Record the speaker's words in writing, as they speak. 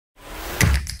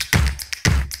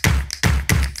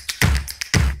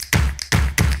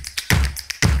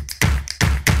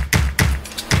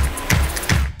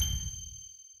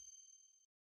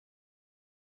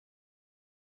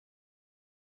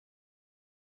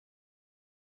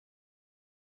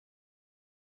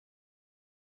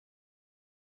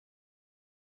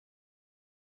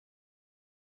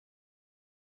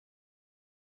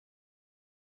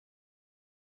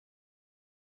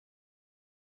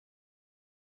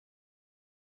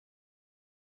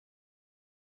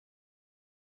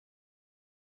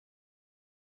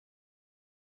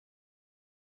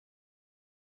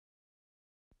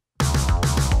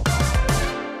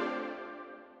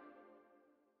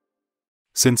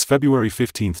Since February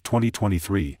 15,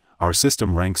 2023, our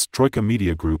system ranks Troika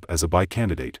Media Group as a buy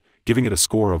candidate, giving it a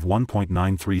score of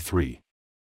 1.933.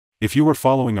 If you were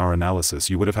following our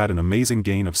analysis, you would have had an amazing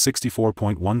gain of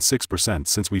 64.16%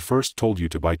 since we first told you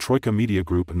to buy Troika Media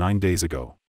Group 9 days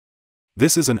ago.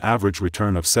 This is an average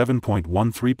return of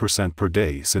 7.13% per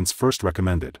day since first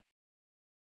recommended.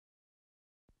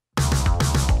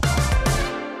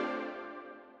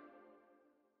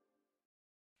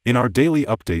 In our daily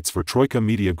updates for Troika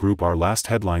Media Group, our last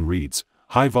headline reads,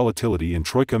 high volatility in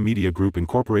Troika Media Group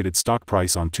Incorporated stock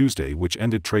price on Tuesday, which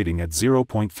ended trading at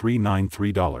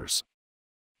 $0.393.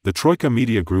 The Troika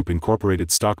Media Group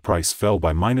Incorporated stock price fell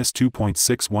by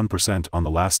 -2.61% on the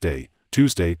last day,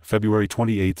 Tuesday, February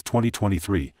 28,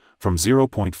 2023, from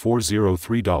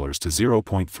 $0.403 to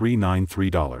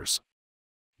 $0.393.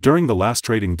 During the last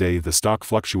trading day, the stock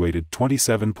fluctuated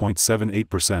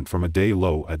 27.78% from a day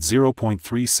low at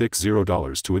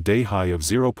 $0.360 to a day high of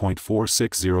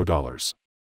 $0.460.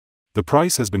 The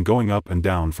price has been going up and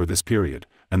down for this period,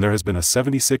 and there has been a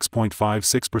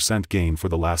 76.56% gain for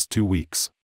the last 2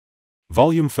 weeks.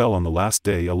 Volume fell on the last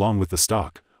day along with the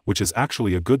stock, which is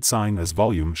actually a good sign as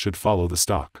volume should follow the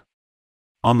stock.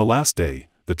 On the last day,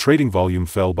 the trading volume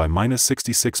fell by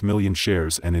 -66 million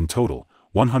shares, and in total,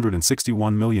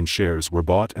 161 million shares were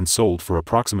bought and sold for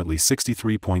approximately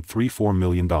 $63.34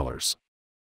 million.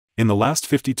 In the last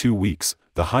 52 weeks,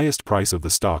 the highest price of the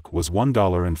stock was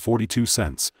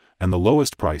 $1.42, and the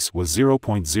lowest price was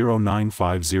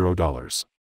 $0.0950.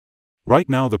 Right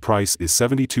now the price is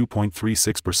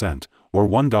 72.36%, or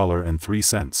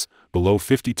 $1.03, below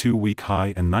 52-week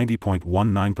high, and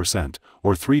 90.19%,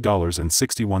 or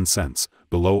 $3.61,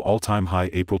 below all-time high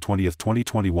April 20,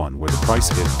 2021, where the price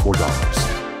hit $4.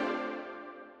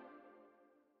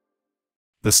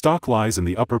 The stock lies in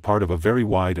the upper part of a very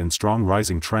wide and strong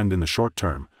rising trend in the short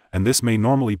term, and this may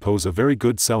normally pose a very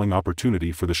good selling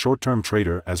opportunity for the short-term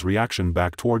trader as reaction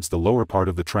back towards the lower part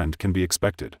of the trend can be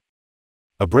expected.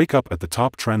 A breakup at the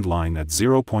top trend line at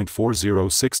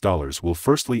 $0.406 will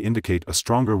firstly indicate a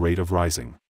stronger rate of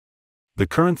rising. The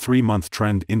current 3-month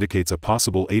trend indicates a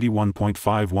possible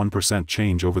 81.51%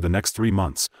 change over the next 3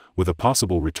 months, with a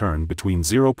possible return between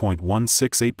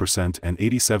 0.168% and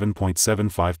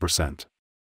 87.75%.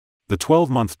 The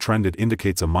 12-month trend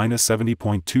indicates a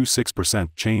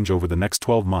 -70.26% change over the next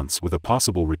 12 months, with a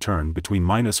possible return between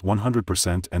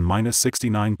 -100% and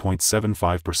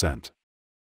 -69.75%.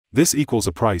 This equals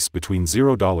a price between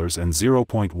 $0 and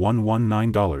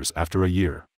 $0.119 after a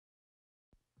year.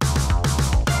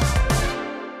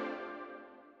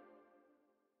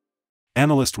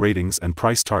 Analyst ratings and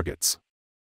price targets.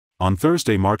 On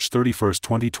Thursday, March 31,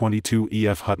 2022,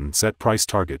 EF Hutton set price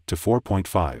target to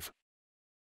 4.5.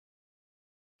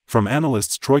 From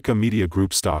analysts, Troika Media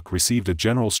Group stock received a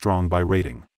general strong buy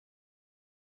rating.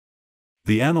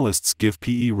 The analysts give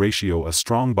PE ratio a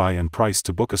strong buy and price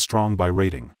to book a strong buy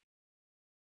rating.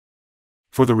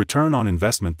 For the return on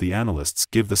investment, the analysts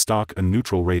give the stock a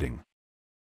neutral rating.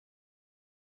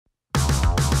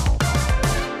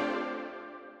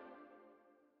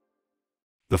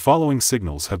 The following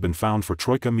signals have been found for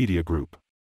Troika Media Group.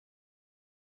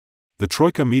 The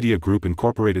Troika Media Group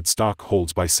Incorporated stock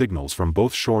holds buy signals from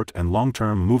both short and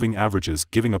long-term moving averages,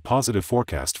 giving a positive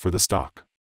forecast for the stock.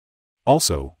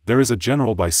 Also, there is a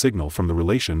general buy signal from the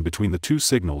relation between the two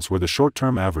signals where the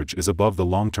short-term average is above the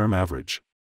long-term average.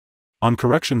 On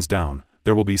corrections down,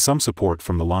 there will be some support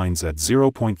from the lines at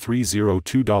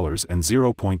 $0.302 and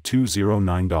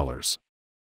 $0.209.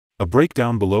 A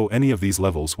breakdown below any of these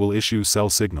levels will issue sell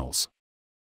signals.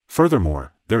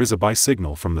 Furthermore, there is a buy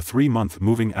signal from the 3-month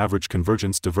moving average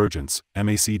convergence divergence,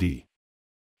 MACD.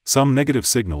 Some negative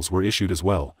signals were issued as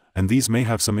well, and these may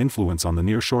have some influence on the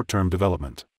near short-term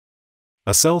development.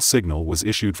 A sell signal was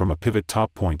issued from a pivot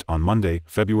top point on Monday,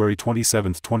 February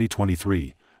 27,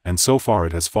 2023, and so far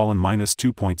it has fallen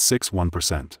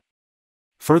 -2.61%.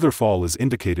 Further fall is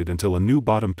indicated until a new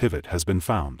bottom pivot has been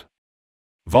found.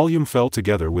 Volume fell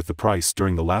together with the price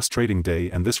during the last trading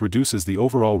day, and this reduces the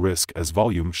overall risk as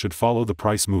volume should follow the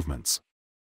price movements.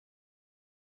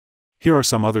 Here are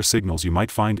some other signals you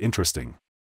might find interesting.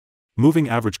 Moving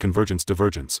average convergence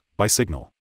divergence, buy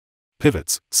signal.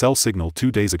 Pivots, sell signal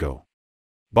 2 days ago.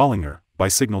 Bollinger, buy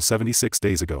signal 76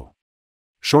 days ago.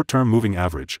 Short-term moving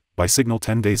average, buy signal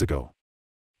 10 days ago.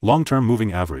 Long-term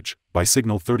moving average, buy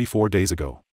signal 34 days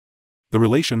ago. The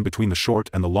relation between the short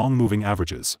and the long moving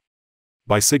averages.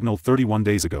 Buy signal 31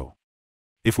 days ago.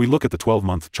 If we look at the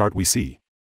 12-month chart, we see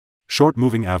short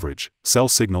moving average, sell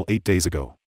signal 8 days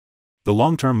ago. The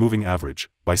long-term moving average,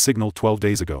 buy signal 12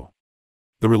 days ago.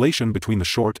 The relation between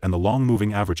the short and the long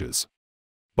moving averages.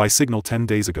 Buy signal 10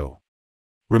 days ago.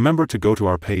 Remember to go to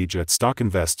our page at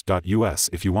StockInvest.us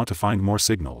if you want to find more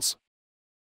signals.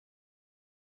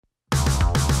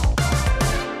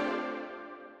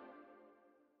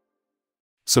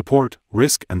 Support,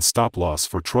 risk and stop loss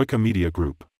for Troika Media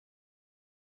Group.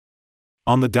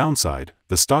 On the downside,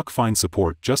 the stock finds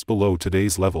support just below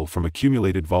today's level from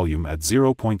accumulated volume at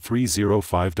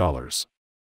 $0.305.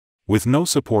 With no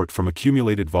support from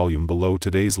accumulated volume below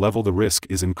today's level, the risk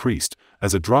is increased,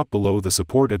 as a drop below the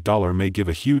support at $1 may give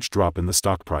a huge drop in the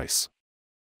stock price.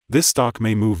 This stock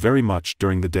may move very much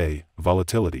during the day,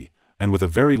 volatility, and with a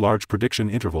very large prediction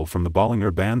interval from the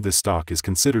Bollinger Band, this stock is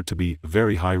considered to be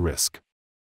very high risk.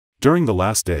 During the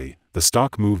last day, the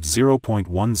stock moved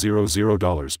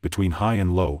 $0.100 between high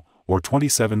and low, or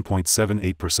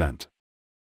 27.78%.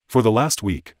 For the last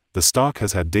week, the stock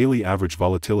has had daily average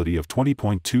volatility of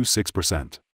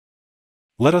 20.26%.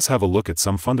 Let us have a look at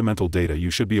some fundamental data you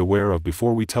should be aware of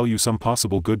before we tell you some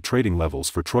possible good trading levels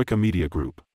for Troika Media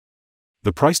Group.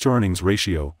 The price-to-earnings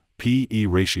ratio, P/E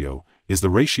ratio, is the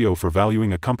ratio for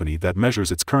valuing a company that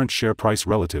measures its current share price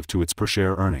relative to its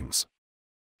per-share earnings.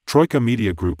 Troika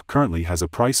Media Group currently has a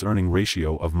price-earning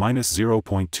ratio of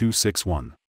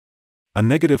 -0.261. A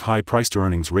negative high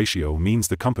price-to-earnings ratio means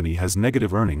the company has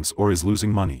negative earnings or is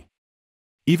losing money.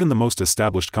 Even the most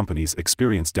established companies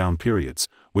experience down periods,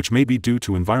 which may be due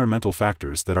to environmental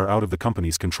factors that are out of the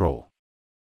company's control.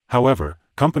 However,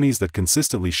 companies that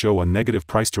consistently show a negative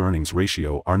price-to-earnings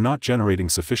ratio are not generating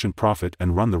sufficient profit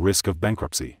and run the risk of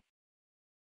bankruptcy.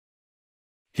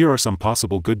 Here are some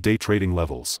possible good day trading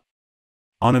levels.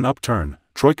 On an upturn,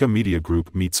 Troika Media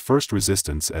Group meets first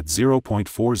resistance at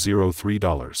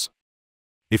 $0.403.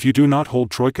 If you do not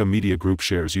hold Troika Media Group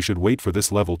shares, you should wait for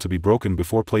this level to be broken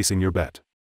before placing your bet.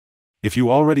 If you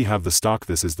already have the stock,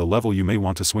 this is the level you may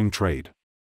want to swing trade.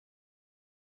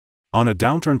 On a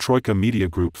downturn, Troika Media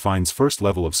Group finds first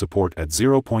level of support at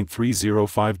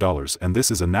 $0.305, and this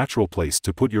is a natural place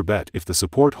to put your bet if the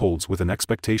support holds with an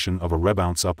expectation of a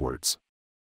rebound upwards.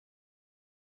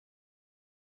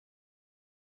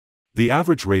 The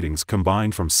average ratings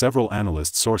combined from several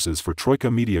analyst sources for Troika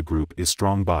Media Group is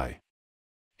strong buy.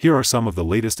 Here are some of the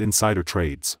latest insider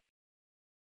trades.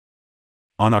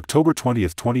 On October 20,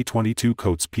 2022,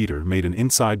 Coates Peter made an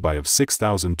inside buy of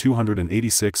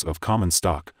 6,286 of common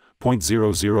stock,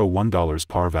 $0.001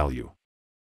 par value.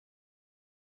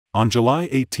 On July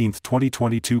 18,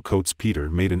 2022, Coates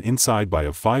Peter made an inside buy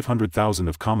of 500,000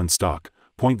 of common stock,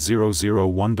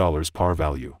 $0.001 par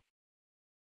value.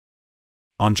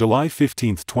 On July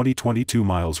 15, 2022,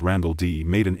 Miles Randall D.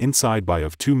 made an inside buy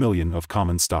of 2 million of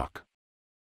common stock.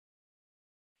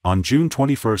 On June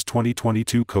 21,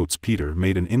 2022, Coates Peter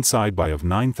made an inside buy of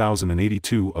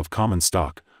 9,082 of common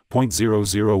stock,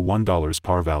 $0.001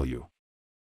 par value.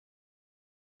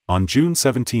 On June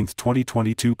 17,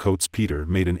 2022, Coates Peter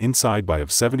made an inside buy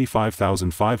of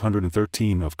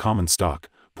 75,513 of common stock,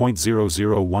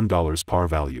 $0.001 par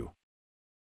value.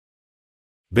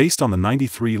 Based on the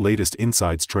 93 latest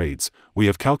insides trades, we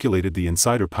have calculated the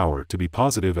insider power to be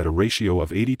positive at a ratio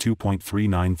of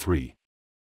 82.393.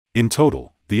 In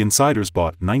total, the insiders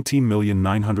bought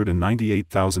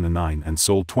 19,998,009 and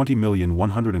sold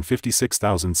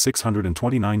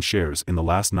 20,156,629 shares in the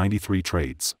last 93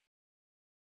 trades.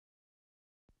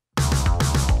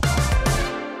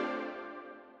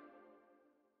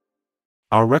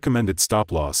 Our recommended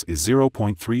stop loss is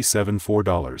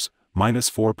 $0.374, minus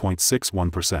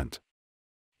 4.61%.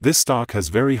 This stock has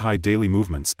very high daily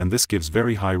movements, and this gives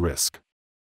very high risk.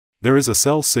 There is a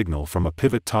sell signal from a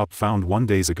pivot top found 1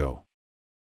 day ago.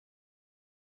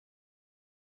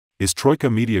 Is Troika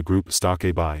Media Group stock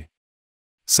a buy?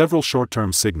 Several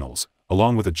short-term signals,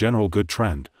 along with a general good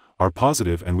trend, are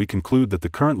positive, and we conclude that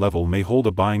the current level may hold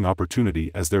a buying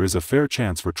opportunity, as there is a fair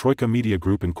chance for Troika Media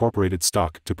Group Incorporated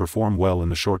stock to perform well in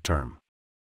the short term.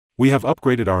 We have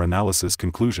upgraded our analysis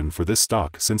conclusion for this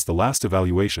stock since the last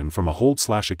evaluation from a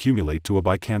hold/accumulate to a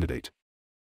buy candidate.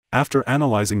 After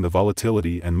analyzing the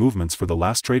volatility and movements for the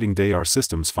last trading day, our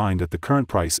systems find that the current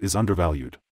price is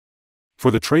undervalued. For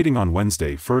the trading on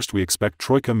Wednesday 1st, we expect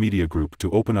Troika Media Group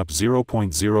to open up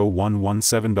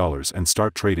 $0.0117 and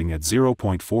start trading at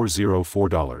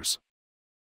 $0.404.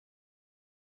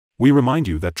 We remind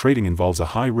you that trading involves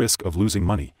a high risk of losing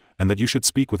money, and that you should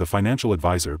speak with a financial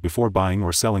advisor before buying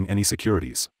or selling any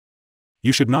securities.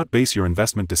 You should not base your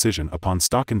investment decision upon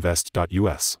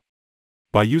StockInvest.us.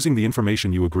 By using the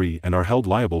information, you agree and are held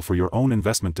liable for your own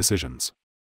investment decisions.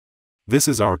 This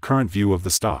is our current view of the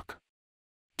stock.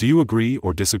 Do you agree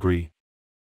or disagree?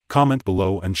 Comment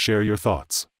below and share your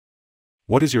thoughts.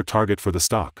 What is your target for the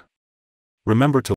stock? Remember to